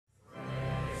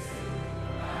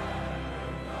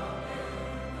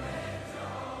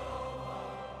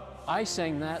I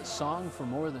sang that song for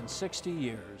more than 60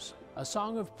 years, a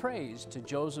song of praise to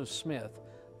Joseph Smith,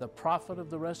 the prophet of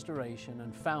the Restoration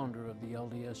and founder of the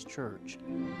LDS Church,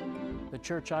 the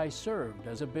church I served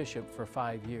as a bishop for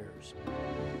 5 years.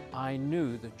 I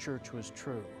knew the church was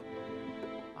true.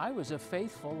 I was a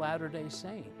faithful Latter-day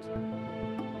Saint.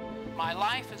 My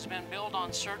life has been built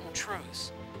on certain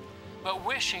truths, but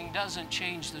wishing doesn't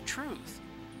change the truth.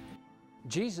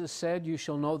 Jesus said, "You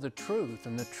shall know the truth,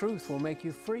 and the truth will make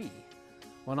you free."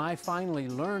 When I finally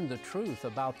learned the truth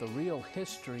about the real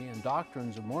history and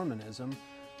doctrines of Mormonism,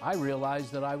 I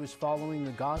realized that I was following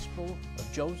the gospel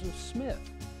of Joseph Smith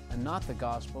and not the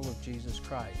gospel of Jesus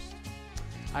Christ.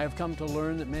 I have come to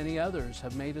learn that many others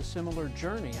have made a similar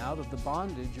journey out of the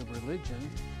bondage of religion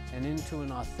and into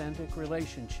an authentic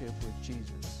relationship with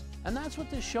Jesus. And that's what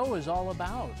this show is all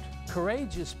about.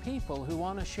 Courageous people who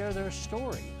want to share their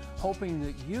story, hoping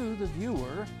that you, the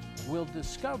viewer, will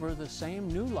discover the same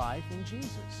new life in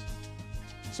Jesus.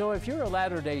 So if you're a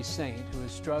Latter-day Saint who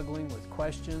is struggling with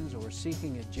questions or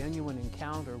seeking a genuine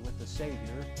encounter with the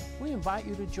Savior, we invite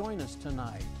you to join us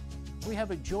tonight. We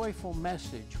have a joyful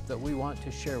message that we want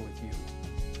to share with you.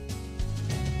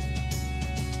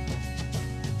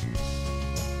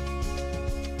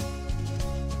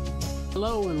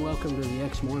 Hello and welcome to the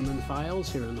Ex-Mormon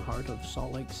Files here in the heart of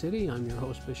Salt Lake City. I'm your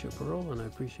host, Bishop Earl, and I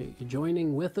appreciate you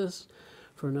joining with us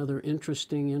for another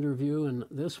interesting interview. And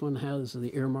this one has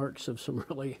the earmarks of some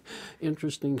really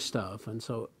interesting stuff. And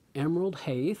so, Emerald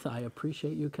Haith, I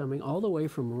appreciate you coming all the way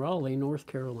from Raleigh, North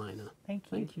Carolina. Thank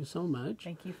you. Thank you so much.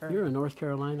 Thank you for... You're a North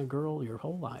Carolina girl your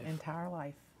whole life. Entire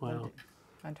life. Wow.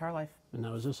 My entire life. And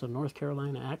now, is this a North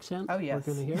Carolina accent Oh, yes.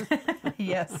 we're going to hear?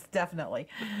 Yes, definitely.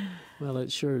 Well,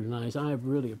 it's sure nice. I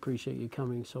really appreciate you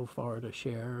coming so far to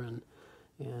share,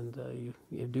 and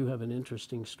you do have an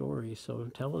interesting story. So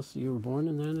tell us, you were born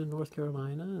and then in North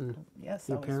Carolina, and yes,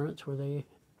 your parents, were they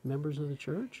members of the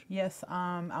church? Yes,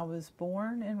 I was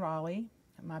born in Raleigh.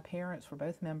 My parents were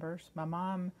both members. My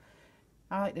mom,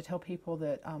 I like to tell people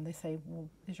that they say, "Well,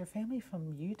 is your family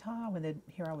from Utah?" When they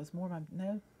hear I was born,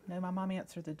 no, my mom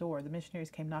answered the door. The missionaries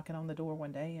came knocking on the door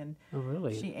one day, and oh,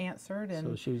 really? She answered. And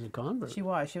so she was a convert? She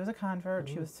was a convert.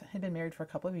 Oh. She had been married for a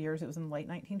couple of years. It was in the late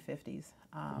 1950s.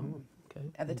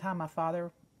 Okay. At the time, my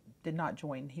father did not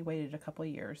join. He waited a couple of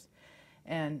years.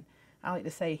 And I like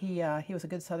to say he was a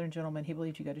good Southern gentleman. He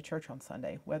believed you go to church on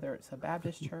Sunday, whether it's a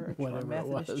Baptist church or a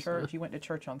Methodist church. You went to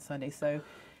church on Sunday. So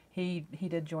he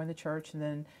did join the church, and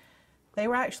then they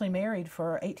were actually married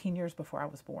for 18 years before I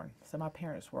was born. So my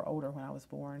parents were older when I was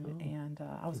born, and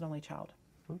I was an only child.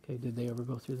 Okay. Did they ever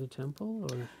go through the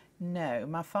temple, or? No.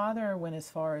 My father went as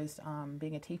far as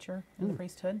being a teacher in the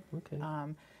priesthood. Okay.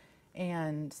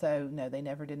 And so, no, they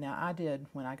never did. Now, I did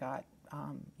when I got,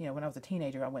 when I was a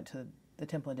teenager, I went to the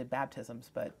temple and did baptisms,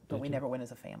 but we never went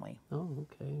as a family. Oh,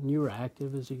 okay. And you were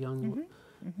active as a young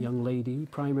lady,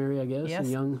 primary, I guess, Yes.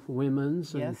 and young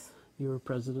women's. And Yes. you were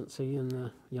presidency in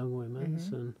the young women's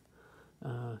and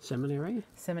seminary?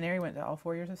 Seminary, went to all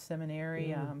 4 years of seminary.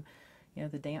 Yeah.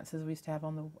 The dances we used to have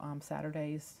on the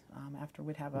Saturdays after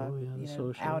we'd have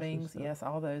socials outings. and Yes,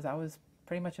 all those. I was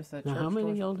pretty much just a Now, church. how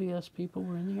many LDS people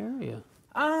were in the area?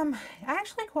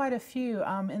 Actually, quite a few.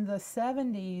 In the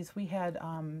 70s, we had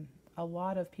a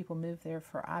lot of people move there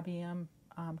for IBM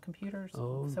computers.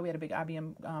 Oh. So we had a big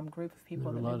IBM group of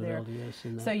people that There were moved a there. lot of LDS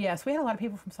in that. So yes, we had a lot of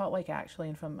people from Salt Lake actually,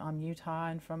 and from Utah,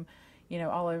 and from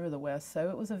all over the West. So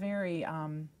it was a very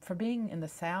for being in the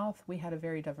South, we had a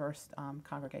very diverse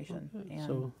congregation. Okay. And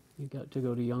So you got to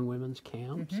go to young women's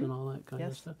camps and all that kind of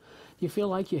Yes. stuff. Do you feel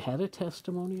like you had a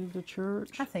testimony of the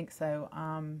church? I think so.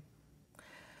 I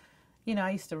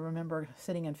used to remember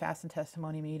sitting in fast and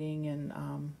testimony meeting and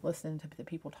listening to the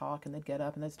people talk, and they'd get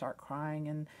up and they'd start crying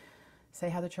and say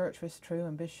how the church was true,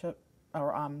 and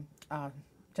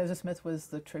Joseph Smith was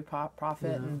the true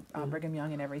prophet, and Brigham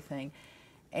Young and everything.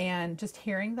 And just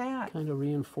hearing that Kind of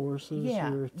reinforces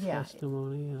your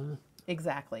testimony.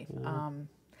 exactly. Yeah.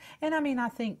 And I mean, I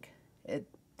think at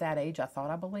that age I thought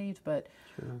I believed, but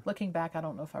Sure. looking back, I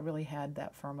don't know if I really had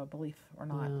that firm a belief or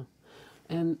not. Yeah.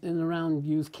 And around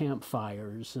youth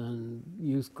campfires and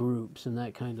youth groups and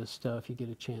that kind of stuff, you get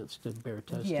a chance to bear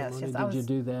testimony. Yes, Did you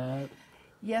do that?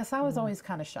 Yes, I was always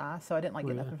kind of shy, so I didn't like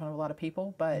getting up in front of a lot of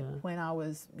people. But Yeah. when I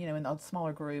was, in a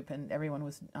smaller group and everyone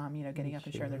was, getting up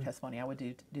and sharing their Sure. testimony, I would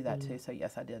do that too. So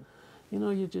yes, I did.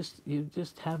 You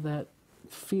just have that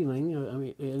feeling. I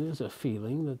mean, it is a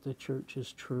feeling that the church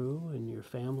is true and your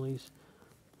family's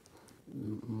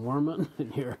Mormon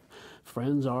and your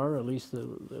friends are, at least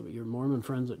your Mormon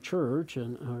friends at church,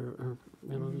 and are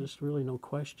just really no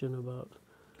question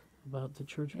about the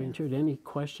church being true. Did any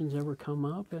questions ever come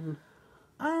up? And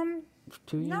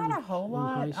to you? Not a whole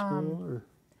lot. In high school, or?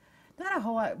 Not a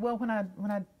whole lot. Well, when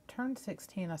I turned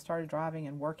 16, I started driving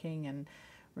and working, and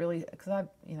really, because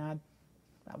I'm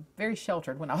very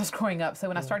sheltered when I was growing up. So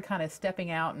when I started kind of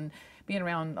stepping out and being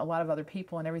around a lot of other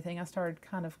people and everything, I started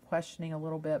kind of questioning a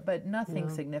little bit, but nothing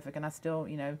significant. I still,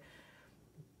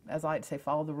 as I like to say,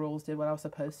 followed the rules, did what I was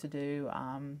supposed to do.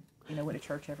 Went to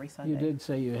church every Sunday. You did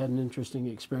say you had an interesting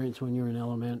experience when you were in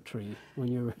elementary. When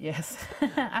you were... Yes.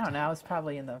 I don't know. I was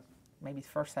probably in the maybe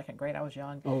first, second grade. I was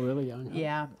young. Oh, really young? Huh?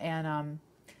 Yeah. And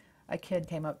a kid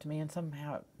came up to me, and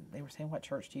somehow they were saying, "What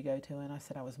church do you go to?" And I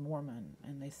said I was Mormon.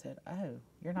 And they said, "Oh,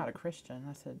 you're not a Christian."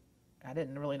 I said, I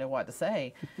didn't really know what to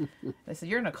say. They said,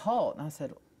 "You're in a cult." And I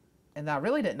said, and I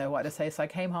really didn't know what to say. So I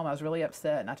came home. I was really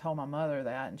upset, and I told my mother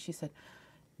that. And she said,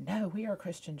 "No, we are a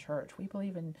Christian church. We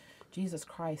believe in Jesus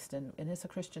Christ, and it's a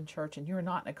Christian church, and you're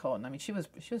not in a cult." And I mean, she was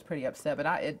pretty upset, but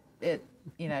it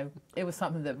was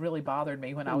something that really bothered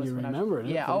me when I was. You remember it?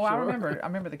 Yeah. Oh, sure. I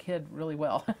remember the kid really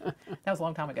well. That was a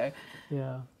long time ago.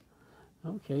 Yeah.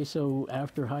 Okay. So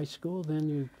after high school,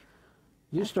 then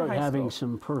you start having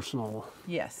some personal.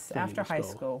 Yes. After high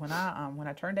school, when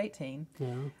I turned 18.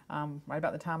 Yeah. Right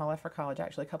about the time I left for college,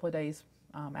 actually a couple of days.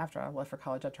 After I left for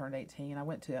college, I turned 18. I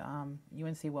went to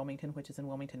UNC Wilmington, which is in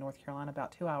Wilmington, North Carolina,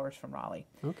 about 2 hours from Raleigh.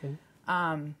 Okay.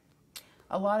 I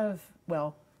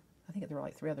think there were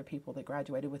like 3 other people that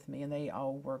graduated with me, and they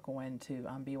all were going to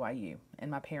BYU,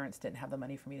 and my parents didn't have the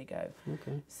money for me to go.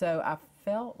 Okay. So I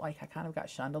felt like I kind of got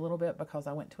shunned a little bit because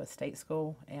I went to a state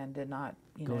school and did not,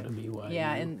 go to BYU.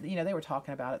 Yeah, and they were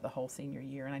talking about it the whole senior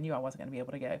year, and I knew I wasn't going to be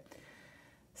able to go.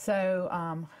 So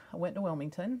I went to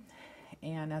Wilmington.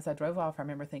 And as I drove off, I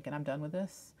remember thinking, I'm done with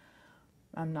this.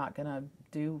 I'm not going to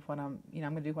do what I'm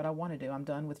going to do what I want to do. I'm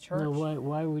done with church. Now,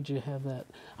 why would you have that?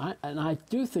 I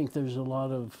do think there's a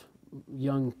lot of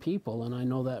young people, and I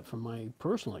know that from my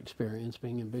personal experience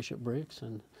being in Bishop Briggs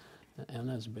and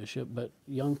as bishop, but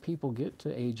young people get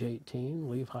to age 18,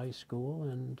 leave high school,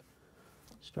 and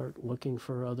start looking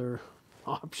for other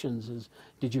options.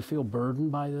 Did you feel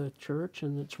burdened by the church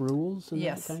and its rules and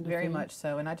yes, that kind of very thing? much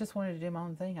so. And I just wanted to do my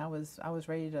own thing. I was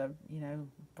ready to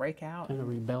break out. Kind of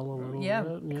rebel a little bit. Yeah,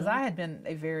 because I had been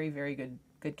a very, very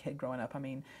good kid growing up. I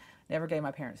mean, never gave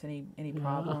my parents any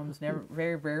problems. Never,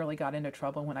 very rarely got into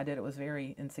trouble. When I did, it was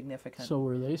very insignificant. So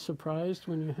were they surprised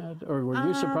when you had, or were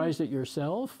you surprised at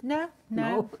yourself? No,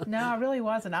 I really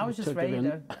wasn't. I was just ready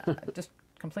to just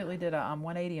completely did a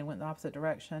 180 and went the opposite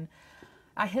direction.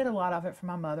 I hid a lot of it from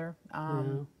my mother.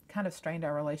 Kind of strained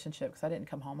our relationship because I didn't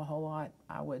come home a whole lot.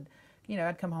 I would,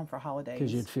 I'd come home for holidays.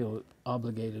 Because you'd feel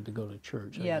obligated to go to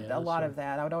church. Yeah, a lot of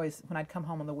that. I would always, when I'd come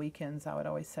home on the weekends, I would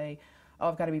always say, "Oh,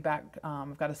 I've got to be back.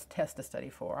 I've got a test to study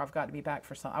for. I've got to be back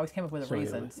for some." I always came up with a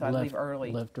reason, so I'd leave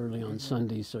early. Left early on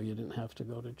Sundays, so you didn't have to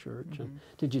go to church. And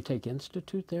did you take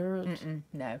Institute there?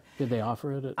 No. Did they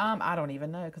offer it? I don't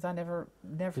even know because I never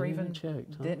even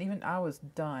checked. Huh? Didn't even. I was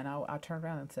done. I turned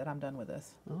around and said, "I'm done with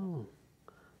this." Oh,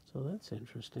 so that's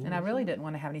interesting. And I really didn't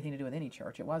want to have anything to do with any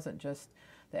church. It wasn't just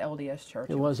the LDS church.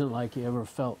 It wasn't like you ever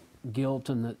felt guilt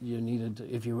and that you needed to,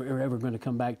 if you were ever going to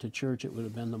come back to church, it would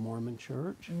have been the Mormon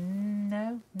church?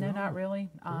 No, not really.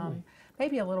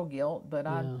 Maybe a little guilt, but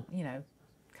I,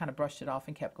 kind of brushed it off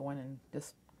and kept going and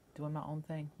just doing my own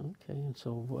thing. Okay, and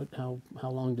so how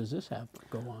long does this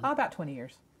go on? About 20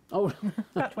 years. Oh,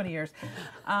 about 20 years.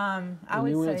 And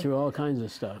you went through all kinds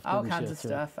of stuff. All kinds of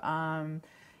stuff.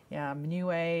 Yeah,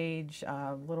 New Age,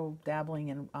 a little dabbling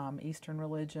in Eastern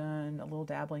religion, a little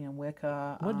dabbling in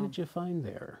Wicca. What did you find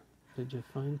there? Did you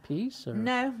find peace? Or?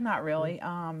 No, not really.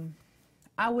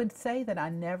 I would say that I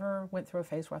never went through a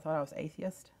phase where I thought I was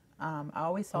atheist. I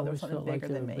always thought there was something bigger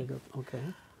than me. Okay.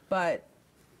 But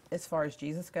as far as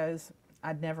Jesus goes,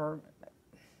 I'd never,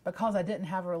 because I didn't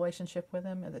have a relationship with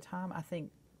him at the time, I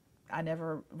think I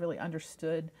never really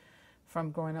understood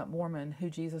from growing up Mormon who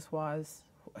Jesus was.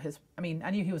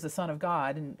 I knew he was the Son of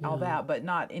God and all that, but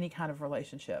not any kind of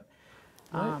relationship.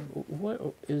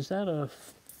 What is that a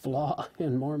flaw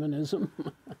in Mormonism?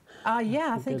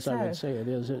 Yeah, I think so. I would say it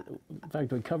is. In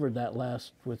fact, we covered that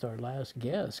with our last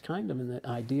guest, kind of in the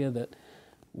idea that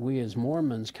we as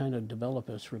Mormons kind of develop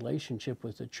this relationship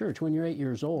with the church. When you're 8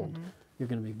 years old, you're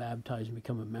going to be baptized and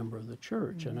become a member of the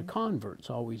church, and a convert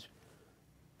always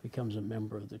becomes a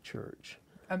member of the church.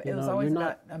 It was always you're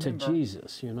not about to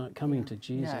Jesus. You're not coming to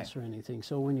Jesus or anything.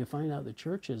 So when you find out the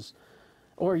church is,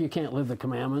 or you can't live the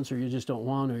commandments, or you just don't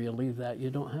want, or you leave that, you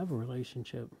don't have a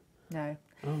relationship. No.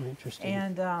 Oh, interesting.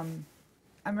 And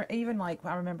I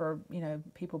remember,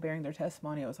 people bearing their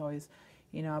testimony. It was always,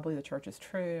 You know, I believe the church is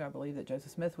true. I believe that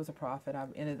Joseph Smith was a prophet.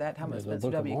 And at that time, it was The Spencer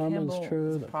Book of W. Mormon's Kimball true,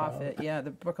 was a the prophet. Yeah,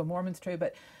 the Book of Mormon's true.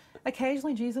 But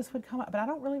occasionally Jesus would come up. But I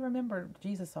don't really remember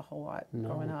Jesus a whole lot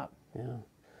growing up. Yeah.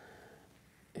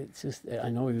 It's just, I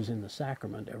know he was in the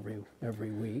sacrament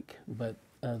every week, but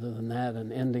other than that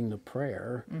and ending the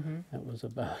prayer, that was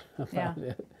about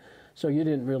it. So you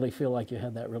didn't really feel like you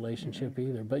had that relationship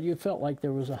either, but you felt like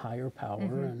there was a higher power.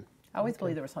 And I always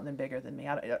believed there was something bigger than me.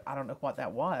 I don't know what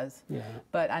that was, yeah.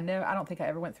 But I don't think I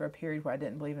ever went through a period where I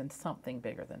didn't believe in something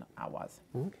bigger than I was.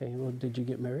 Okay, well, did you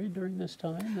get married during this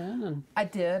time then? And I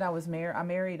did. I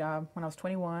married when I was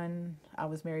 21. I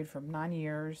was married for 9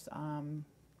 years.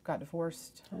 Got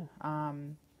divorced,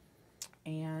 and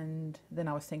then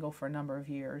I was single for a number of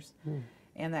years,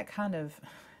 and that kind of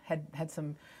had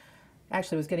some.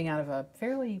 Actually, was getting out of a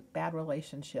fairly bad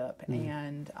relationship,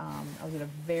 and I was at a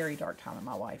very dark time in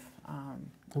my life.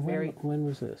 When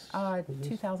was this?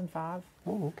 2005.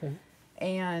 Oh, okay.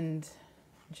 And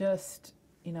just,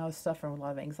 you know, suffering with a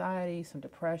lot of anxiety, some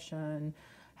depression,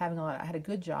 I had a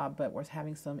good job, but was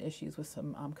having some issues with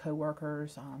some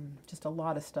coworkers, just a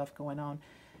lot of stuff going on.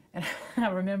 And I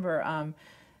remember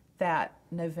that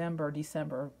November,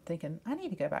 December, thinking, I need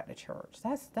to go back to church.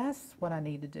 That's what I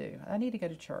need to do. I need to go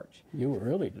to church. You were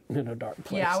really in a dark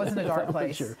place. Yeah, I was in a dark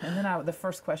place. Sure. And then the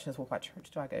first question is, well, what church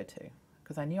do I go to?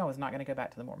 Because I knew I was not going to go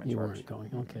back to the Mormon church. You weren't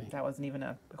going, okay. That wasn't even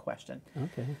a question.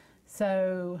 Okay.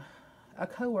 So a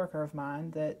coworker of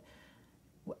mine that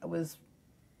was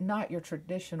not your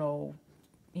traditional,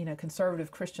 you know,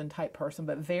 conservative Christian type person,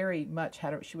 but very much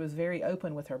she was very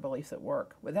open with her beliefs at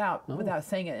work without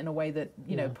saying it in a way that,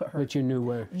 you know, put her. But you knew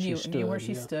where she stood. Knew where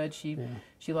she stood. She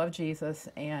loved Jesus,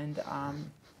 and I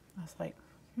was like,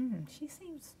 she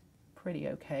seems pretty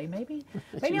okay. Maybe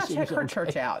I'll check her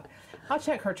church out. I'll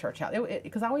check her church out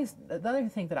because the other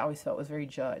thing that I always felt was very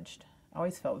judged. I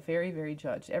always felt very, very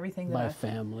judged. Everything that by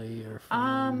family or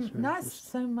friends. Not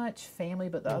so much family,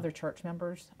 but the other church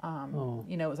members.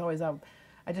 You know, it was always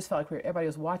I just felt like everybody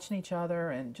was watching each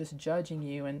other and just judging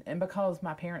you. And because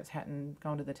my parents hadn't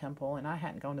gone to the temple and I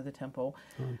hadn't gone to the temple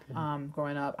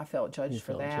growing up, I felt judged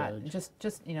for that. Judged.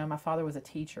 Just you know, my father was a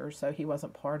teacher, so he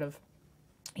wasn't part of,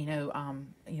 you know,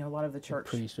 a lot of the church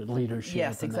priesthood leadership.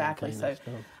 Yes, exactly. So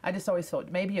I just always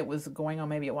felt maybe it was going on,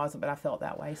 maybe it wasn't, but I felt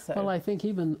that way. So well, I think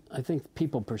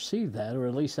people perceive that, or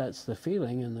at least that's the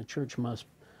feeling, and the church must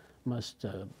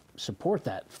support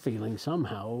that feeling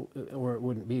somehow, or it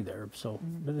wouldn't be there. So,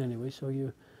 but anyway, so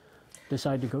you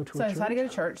decide to go to a church? So I decided to go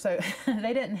to church. So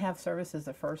they didn't have services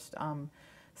the first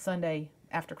Sunday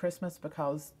after Christmas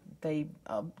because they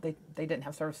didn't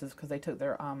have services because they took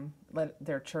let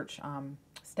their church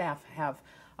staff have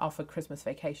off a Christmas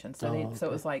vacation. So so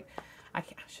it was like I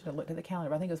should have looked at the calendar,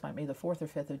 but I think it was maybe the 4th or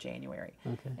 5th of January.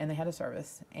 Okay. And they had a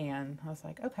service, and I was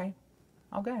like, okay,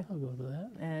 I'll go. I'll go to that.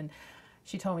 And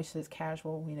she told me, she said, it's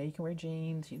casual, you know, you can wear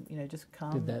jeans, you know, just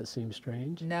come. Did that seem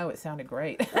strange? No, it sounded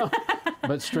great.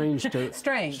 But strange to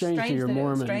strange to your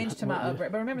Mormon. Strange to my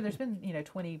upbringing. But remember, there's been, you know,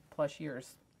 20 plus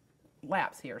years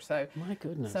lapse here. So my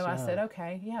goodness. So I said,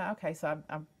 okay. So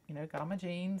I you know, got on my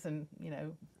jeans and, you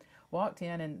know, walked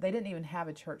in, and they didn't even have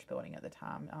a church building at the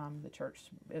time. The church,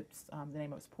 it's the name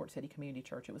was Port City Community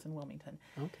Church. It was in Wilmington.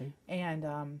 Okay.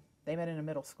 And they met in a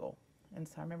middle school. And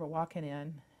so I remember walking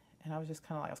in, and I was just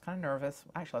kind of like, I was kind of nervous.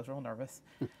 Actually, I was real nervous.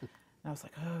 And I was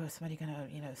like, oh, is somebody going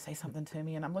to, you know, say something to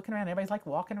me? And I'm looking around, and everybody's like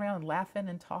walking around and laughing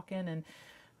and talking.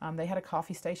 And they had a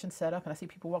coffee station set up, and I see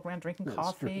people walking around drinking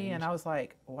coffee. Strange. And I was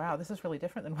like, wow, this is really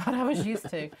different than what I was used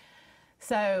to.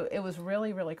 So it was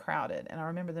really, really crowded. And I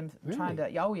remember them trying to,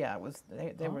 it was,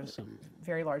 they were a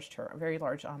very large church, a very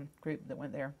large group that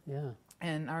went there. Yeah.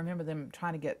 And I remember them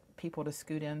trying to get people to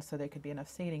scoot in so there could be enough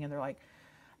seating. And they're like,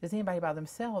 is anybody by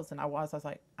themselves? And I was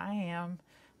like, I am.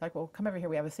 Like, well, come over here,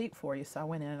 we have a seat for you. So I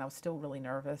went in, and I was still really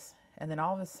nervous. And then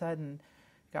all of a sudden,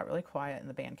 it got really quiet, and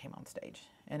the band came on stage.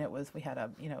 And it was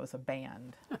a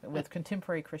band with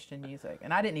contemporary Christian music.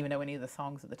 And I didn't even know any of the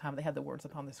songs at the time. They had the words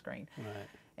up on the screen. Right.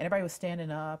 And everybody was standing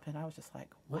up, and I was just like,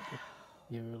 wow.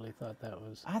 You really thought that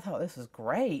was... I thought this was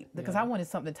great, because I wanted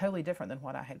something totally different than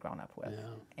what I had grown up with.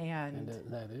 Yeah. And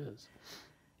that is.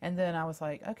 And then I was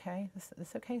like, okay,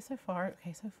 this okay so far,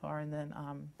 And then...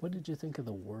 what did you think of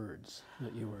the words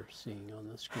that you were seeing on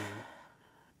the screen?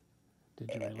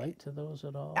 Did you relate to those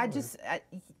at all?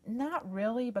 Not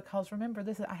really, because remember,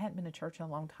 I hadn't been to church in a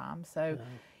long time. So,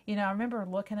 you know, I remember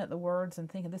looking at the words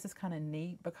and thinking, this is kind of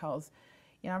neat, because...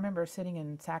 You know, I remember sitting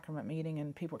in sacrament meeting,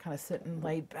 and people were kind of sitting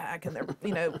laid back, and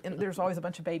you know, and there's always a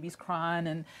bunch of babies crying,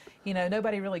 and you know,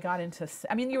 nobody really got into.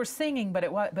 I mean, you were singing, but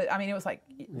it was like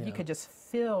you could just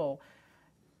feel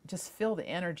just feel the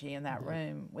energy in that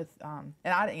room with, and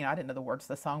I didn't know the words of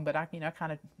the song, but I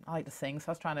like to sing, so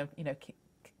I was trying to,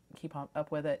 keep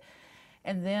up with it.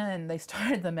 And then they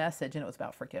started the message, and it was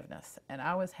about forgiveness. And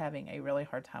I was having a really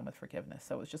hard time with forgiveness.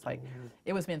 So it was just like,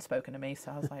 it was being spoken to me.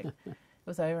 So I was like, it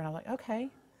was over, and I was like, okay,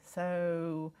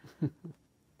 so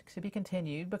to be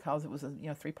continued, because it was a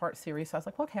 3-part series. So I was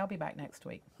like, well, okay, I'll be back next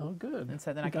week. Oh, good. And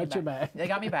so then I got you back. They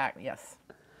got me back, yes.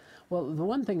 Well, the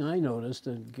one thing I noticed,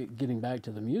 getting back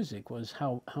to the music, was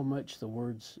how much the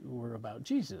words were about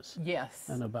Jesus. Yes.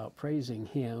 And about praising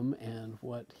him and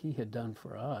what he had done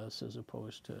for us, as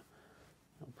opposed to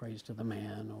Praise to the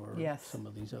Man, or some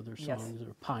of these other songs,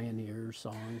 or Pioneer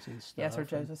songs and stuff. Yes, or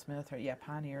Joseph Smith, or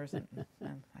Pioneers, and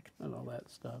all that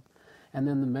stuff. And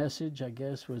then the message, I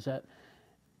guess,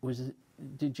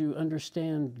 did you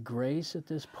understand grace at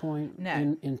this point?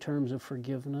 No. In terms of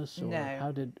forgiveness? Or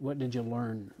no. What did you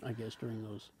learn, I guess, during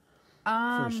those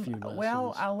first few lessons?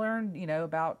 Well, I learned,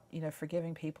 about,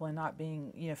 forgiving people and not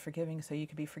being, forgiving so you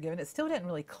could be forgiven. It still didn't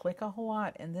really click a whole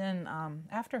lot. And then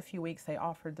after a few weeks, they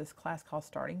offered this class called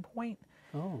Starting Point.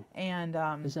 Oh. And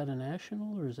is that a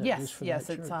national, or is that just for that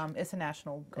church? It's a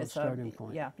national. Called Starting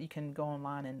Point. Yeah, you can go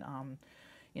online and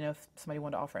if somebody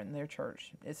wanted to offer it in their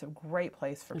church, it's a great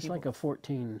place for people. It's like a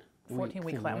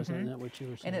 14-week class. Wasn't that what you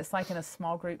were saying? And it's like in a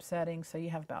small group setting, so you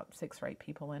have about 6 or 8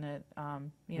 people in it.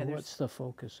 What's the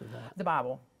focus of that? The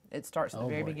Bible. It starts at the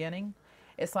very beginning.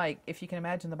 It's like, if you can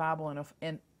imagine the Bible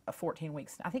in a 14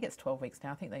 weeks. I think it's 12 weeks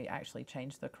now. I think they actually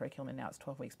changed the curriculum, and now it's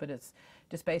 12 weeks. But it's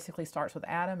just basically starts with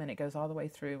Adam, and it goes all the way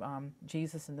through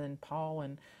Jesus, and then Paul.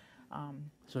 And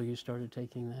so you started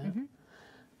taking that? Mm-hmm.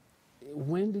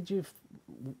 When did you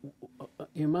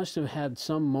must have had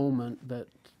some moment that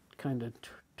kind of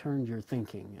turned your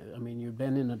thinking. I mean, you'd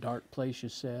been in a dark place, you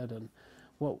said, and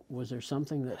was there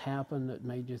something that happened that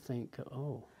made you think,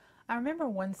 oh? I remember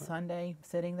one Sunday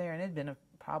sitting there, and it had been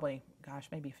probably,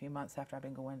 maybe a few months after I'd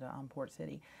been going to Port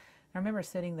City. I remember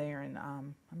sitting there, and I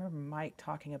remember Mike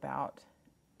talking about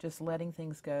just letting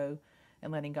things go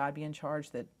and letting God be in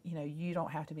charge, that, you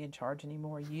don't have to be in charge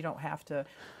anymore. You don't have to,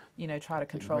 try to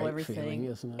control everything. Feeling,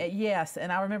 isn't it? Yes,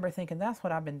 and I remember thinking, that's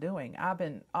what I've been doing.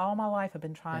 All my life I've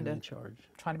been trying to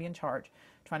be in charge,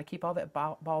 trying to keep all that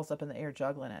balls up in the air,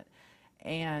 juggling it.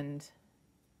 And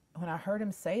when I heard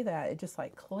him say that, it just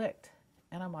like clicked.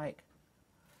 And I'm like,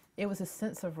 it was a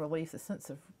sense of release, a sense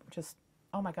of just,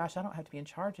 oh my gosh, I don't have to be in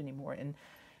charge anymore. And,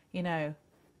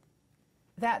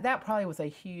 that probably was a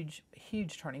huge,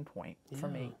 huge turning point for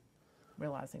me,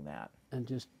 realizing that.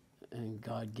 And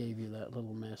God gave you that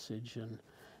little message. And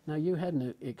now you had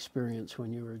an experience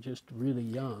when you were just really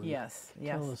young. Yes.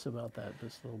 Tell us about that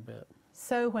just a little bit.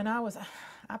 So when I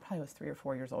probably was 3 or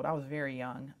 4 years old. I was very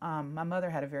young. My mother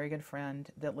had a very good friend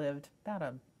that lived about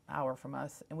an hour from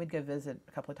us, and we'd go visit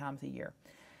a couple of times a year.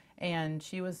 And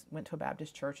she went to a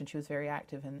Baptist church, and she was very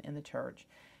active in the church.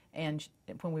 And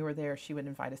when we were there, she would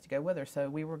invite us to go with her. So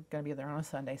we were going to be there on a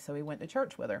Sunday, so we went to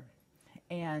church with her.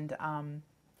 And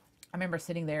I remember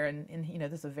sitting there, and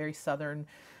this is a very Southern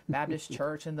Baptist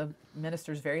church, and the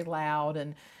minister's very loud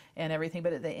and everything.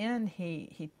 But at the end,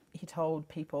 he told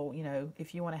people,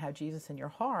 if you want to have Jesus in your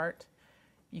heart,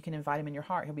 you can invite him in your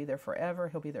heart. He'll be there forever.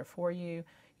 He'll be there for you.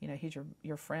 He's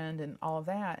your friend and all of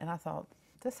that. And I thought,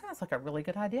 this sounds like a really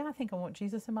good idea. I think I want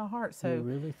Jesus in my heart. So you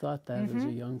really thought that as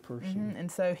a young person.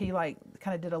 And so he kind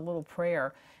of did a little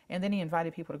prayer, and then he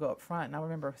invited people to go up front. And I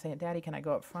remember saying, Daddy, can I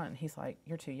go up front? And he's like,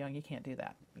 you're too young. You can't do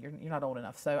that. You're not old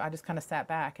enough. So I just kind of sat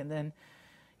back, and then,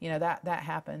 that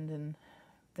happened. And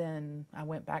then I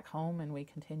went back home, and we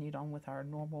continued on with our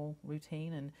normal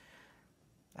routine. And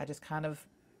I just kind of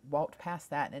walked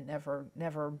past that, and it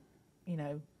never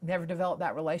developed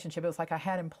that relationship. It was like I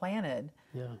had him planted.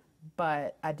 Yeah.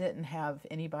 But I didn't have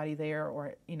anybody there,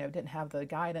 or, didn't have the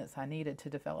guidance I needed to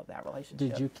develop that relationship.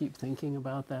 Did you keep thinking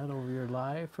about that over your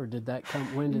life, or did that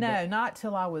come, when did No, not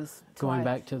till I was... Going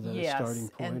back to the starting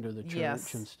point, or the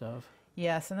church and stuff?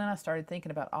 Yes, and then I started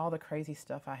thinking about all the crazy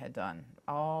stuff I had done,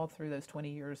 all through those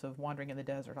 20 years of wandering in the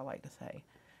desert, I like to say,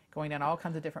 going down all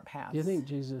kinds of different paths. Do you think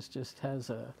Jesus just has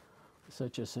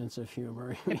such a sense of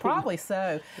humor? Probably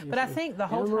so, but I think the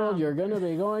whole Emerald, time... you're going to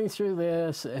be going through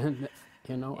this, and...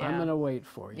 I'm going to wait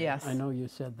for you. Yes. I know you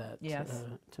said that yes.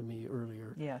 To me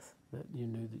earlier. Yes. That you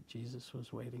knew that Jesus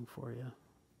was waiting for you.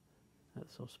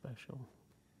 That's so special.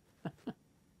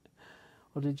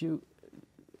 Well, did you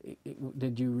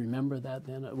remember that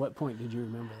then? At what point did you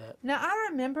remember that? No, I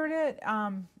remembered it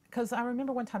because I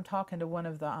remember one time talking to one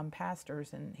of the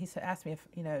pastors, and he asked me if,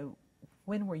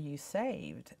 when were you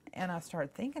saved? And I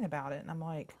started thinking about it, and I'm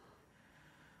like,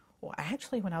 Well,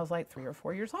 actually, when I was like 3 or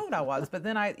 4 years old, I was. But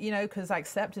then because I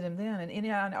accepted him then.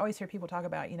 And I always hear people talk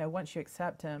about, once you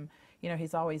accept him,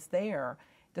 he's always there.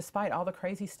 Despite all the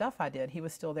crazy stuff I did, he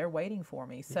was still there waiting for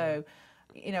me. So,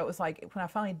 it was like when I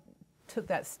finally took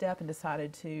that step and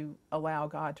decided to allow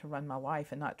God to run my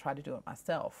life and not try to do it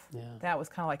myself. Yeah. That was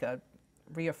kind of like a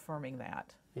reaffirming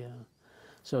that. Yeah.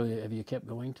 So have you kept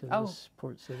going to this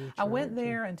Port City church? I went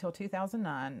there until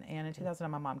 2009, and in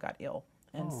 2009 my mom got ill.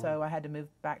 And so I had to move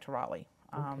back to Raleigh.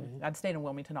 I'd stayed in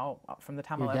Wilmington all from the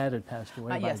time I left. Your dad had passed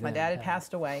away. Yes, my dad had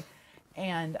passed away,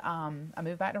 and I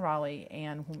moved back to Raleigh.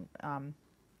 And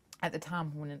at the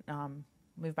time when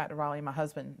moved back to Raleigh, my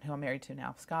husband, who I'm married to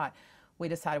now, Scott, we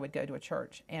decided we'd go to a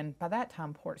church. And by that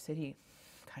time, Port City,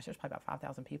 gosh, there's probably about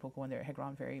 5,000 people going there. It had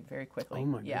grown very, very quickly. Oh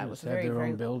my goodness! It was They had their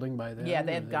own building by then. Yeah,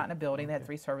 they had gotten a building. They had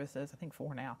 3 services, I think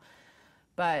 4 now.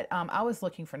 But I was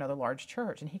looking for another large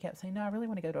church, and he kept saying, "No, I really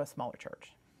want to go to a smaller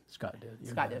church." Scott did.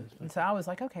 Scott did. And so I was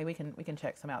like, okay, we can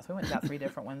check some out. So we went to about 3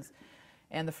 different ones.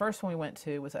 And the first one we went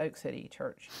to was Oak City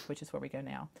Church, which is where we go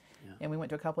now. Yeah. And we went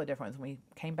to a couple of different ones, and we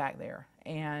came back there.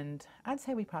 And I'd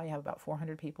say we probably have about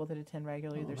 400 people that attend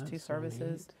regularly. There's 2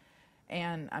 services. So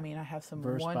and, I mean, I have some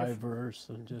verse by verse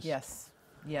and just...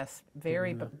 Yes,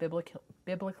 very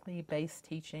biblically based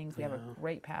teachings. We have a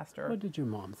great pastor. What did your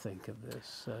mom think of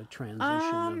this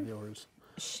transition of yours?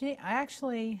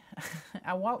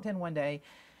 I walked in one day,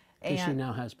 and she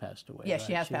now has passed away. Yes, right?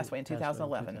 She has passed away in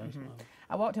 2011. Mm-hmm.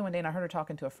 I walked in one day and I heard her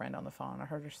talking to a friend on the phone. I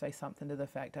heard her say something to the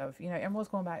effect of, everyone's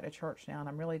going back to church now, and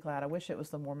I'm really glad. I wish it was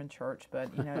the Mormon church, but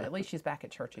at least she's back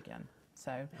at church again.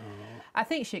 So I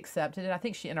think she accepted it. I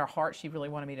think in her heart she really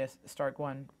wanted me to start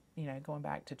going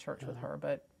back to church with her.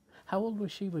 But how old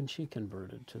was she when she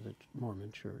converted to the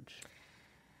Mormon church?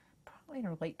 Probably in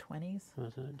her late 20s.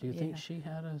 Was it? Do you think she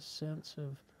had a sense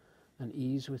of an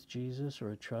ease with Jesus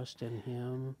or a trust in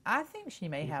him? I think she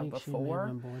may have before, she may have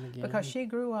been born again? Because she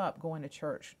grew up going to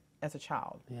church as a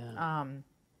child. Yeah.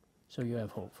 So you have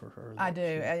hope for her. I do,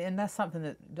 and that's something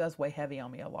that does weigh heavy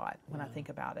on me a lot when I think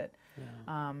about it.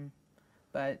 Yeah.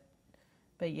 But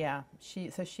yeah, she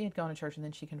had gone to church, and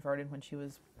then she converted when she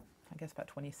was, I guess, about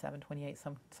 27, 28,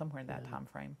 somewhere in that time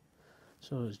frame.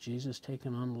 So has Jesus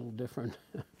taken on a little different?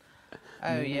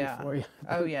 For you?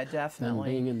 Oh yeah, definitely.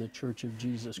 Than being in the Church of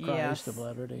Jesus Christ of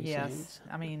Latter-day Saints.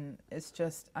 I mean, it's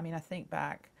just. I mean, I think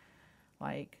back,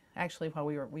 like actually while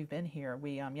we've been here,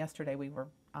 we yesterday we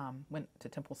went to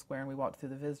Temple Square and we walked through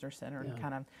the visitor center and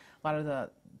kind of a lot of the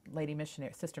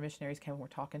sister missionaries came and were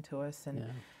talking to us, and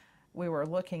we were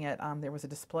looking at there was a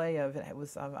display of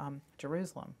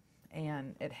Jerusalem,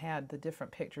 and it had the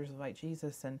different pictures of like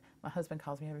Jesus, and my husband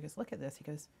calls me over and goes, "Look at this." He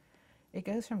goes, "It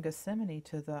goes from Gethsemane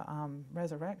to the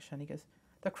resurrection." He goes,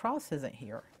 "The cross isn't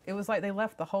here." It was like they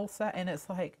left the whole set, and it's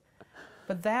like,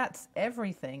 but that's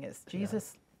everything. It's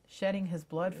Jesus shedding his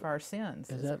blood for our sins.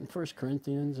 Is that in 1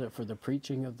 Corinthians, that for the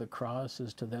preaching of the cross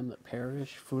is to them that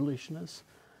perish foolishness?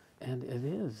 And it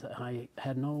is. I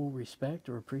had no respect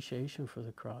or appreciation for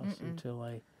the cross until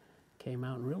I came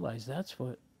out and realized that's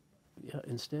what,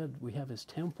 instead we have his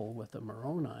temple with a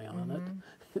Moroni on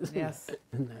it.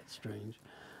 Isn't that strange?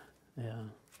 Yeah.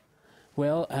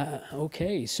 Well,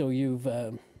 okay, so you've,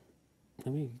 I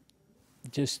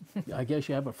guess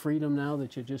you have a freedom now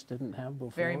that you just didn't have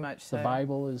before. Very much so. The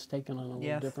Bible is taken on a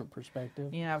little different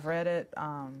perspective. Yeah, I've read it.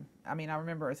 I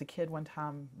remember as a kid one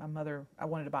time, I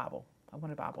wanted a Bible.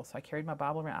 So I carried my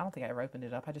Bible around. I don't think I ever opened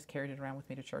it up. I just carried it around with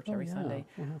me to church every Sunday.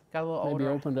 Got a little older.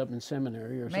 Maybe opened up in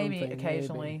seminary or something. Maybe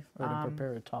occasionally. Or to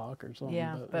prepare a talk or something.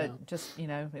 Yeah, but just,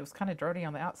 it was kind of dirty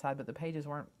on the outside, but the pages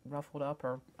weren't ruffled up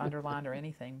or underlined or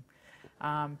anything.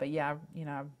 But yeah,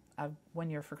 one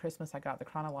year for Christmas, I got the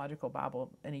chronological Bible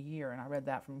in a year, and I read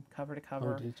that from cover to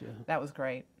cover. Oh, did you? That was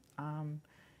great.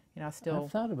 I've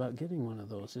thought about getting one of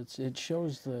those. It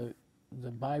shows the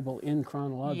Bible in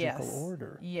chronological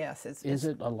order. Yes. Is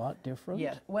it a lot different?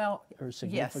 Yeah. Well, or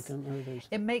significant? Yes.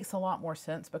 It makes a lot more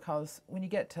sense because when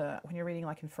you're reading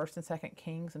like in 1st and 2nd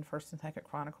Kings and 1st and 2nd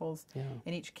Chronicles,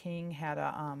 and each king had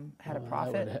a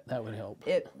prophet. That would help.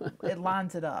 It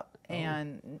lines it up,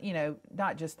 and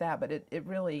not just that, but it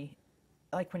really,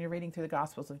 like when you're reading through the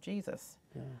Gospels of Jesus,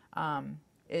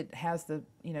 it has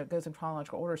it goes in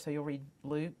chronological order. So you'll read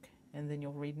Luke, and then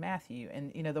you'll read Matthew,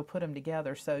 and they'll put them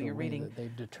together. So you're reading. That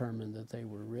they've determined that they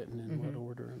were written in what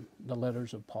order, and the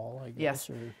letters of Paul, I guess.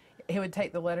 Yes. He would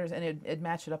take the letters and it'd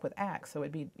match it up with Acts. So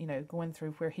it'd be going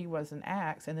through where he was in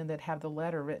Acts, and then they'd have the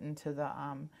letter written to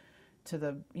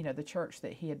the church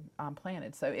that he had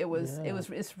planted. So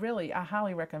it's really, I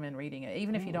highly recommend reading it,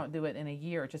 even if you don't do it in a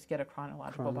year. Just get a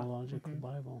chronological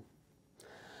Bible.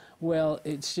 Well,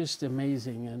 it's just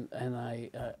amazing, and I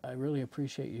really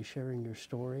appreciate you sharing your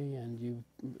story. And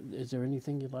is there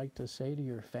anything you'd like to say to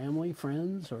your family,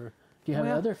 friends, or do you have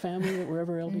other family that were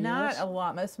ever LDS? Not a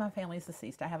lot. Most of my family is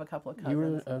deceased. I have a couple of cousins. You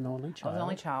were an only child. I was an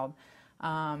only child.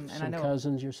 And I know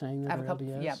cousins you're saying that I have are a couple,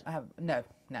 LDS? Yeah, I have no.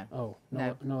 Oh,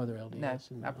 no other LDS.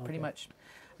 No, I pretty much.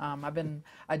 I've been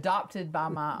adopted by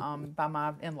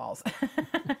my in-laws,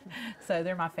 so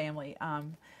they're my family.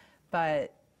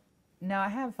 But no, I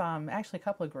have actually a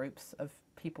couple of groups of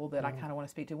people that I kind of want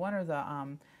to speak to. One are the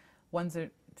ones that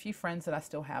a few friends that I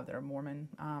still have that are Mormon.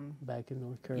 Back in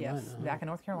North Carolina. Yes, back in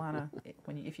North Carolina.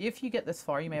 If you get this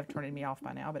far, you may have turned me off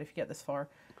by now, but if you get this far,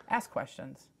 ask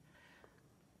questions.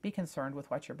 Be concerned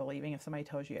with what you're believing. If somebody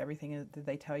tells you everything that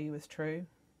they tell you is true,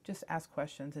 just ask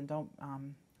questions and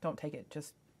don't take it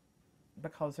just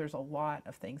because there's a lot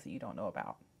of things that you don't know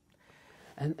about.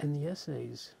 And the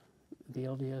essays, the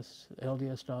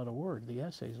LDS.org, the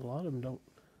essays, a lot of them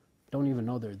don't even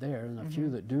know they're there, and the few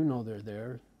that do know they're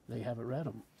there, they haven't read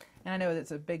them. And I know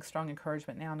it's a big, strong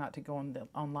encouragement now not to go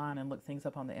online and look things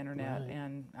up on the internet,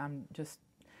 and just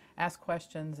ask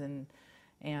questions and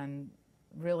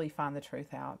really find the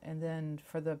truth out. And then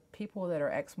for the people that are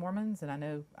ex-Mormons, and I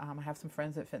know I have some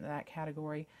friends that fit in that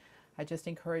category, I just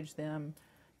encourage them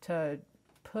to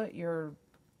put your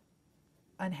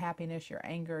unhappiness, your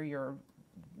anger, your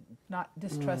not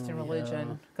distrust in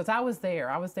religion, because I was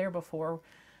there before,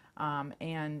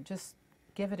 and just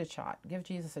give it a shot. Give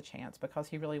Jesus a chance, because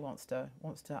he really wants to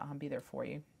be there for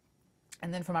you.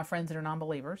 And then for my friends that are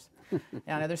non-believers, and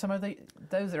I know there's some of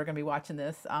those that are going to be watching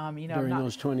this. During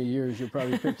those 20 years, you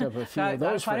probably picked up a few of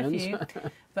those quite friends. A few,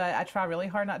 but I try really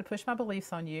hard not to push my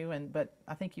beliefs on you. But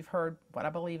I think you've heard what I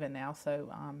believe in now.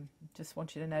 So just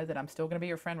want you to know that I'm still going to be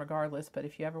your friend regardless. But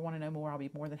if you ever want to know more, I'll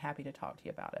be more than happy to talk to you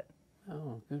about it.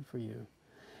 Oh, good for you.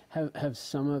 Have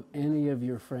any of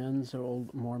your friends or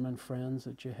old Mormon friends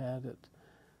that you had at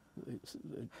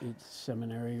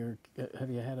seminary, or have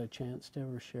you had a chance to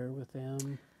ever share with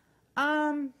them?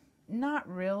 Not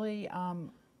really.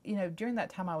 During that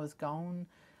time I was gone,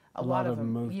 a lot of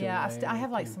them moved away. I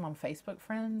have like some on Facebook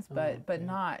friends, but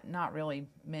not really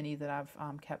many that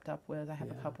I've kept up with. I have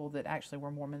a couple that actually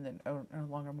were Mormon that are no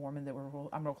longer Mormon that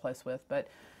I'm real close with. But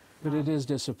it is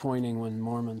disappointing when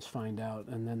Mormons find out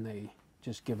and then they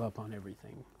just give up on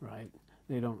everything, right?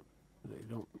 They don't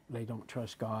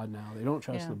trust God now. They don't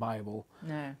trust the Bible.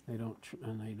 No. They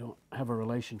don't have a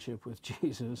relationship with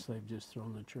Jesus. They've just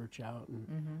thrown the church out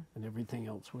and everything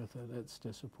else with it. It's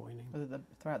disappointing.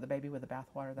 Throw out the baby with the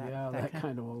bathwater. That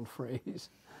kind of old phrase.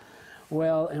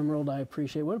 Well, Emerald, I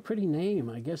appreciate. What a pretty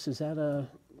name. I guess, is that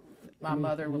my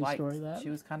mother would like. She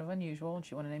was kind of unusual, and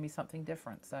she wanted to name me something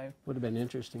different. So would have been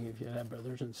interesting if you had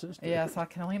brothers and sisters. Yes, I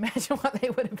can only imagine what they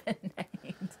would have been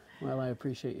named. Well, I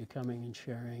appreciate you coming and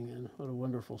sharing, and what a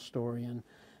wonderful story. And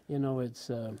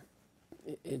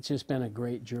it's just been a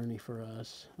great journey for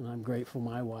us, and I'm grateful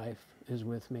my wife is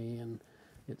with me, and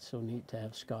it's so neat to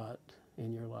have Scott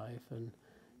in your life, and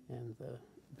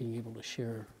being able to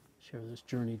share this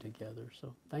journey together.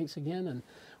 So thanks again, and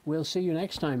we'll see you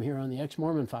next time here on the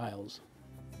Ex-Mormon Files.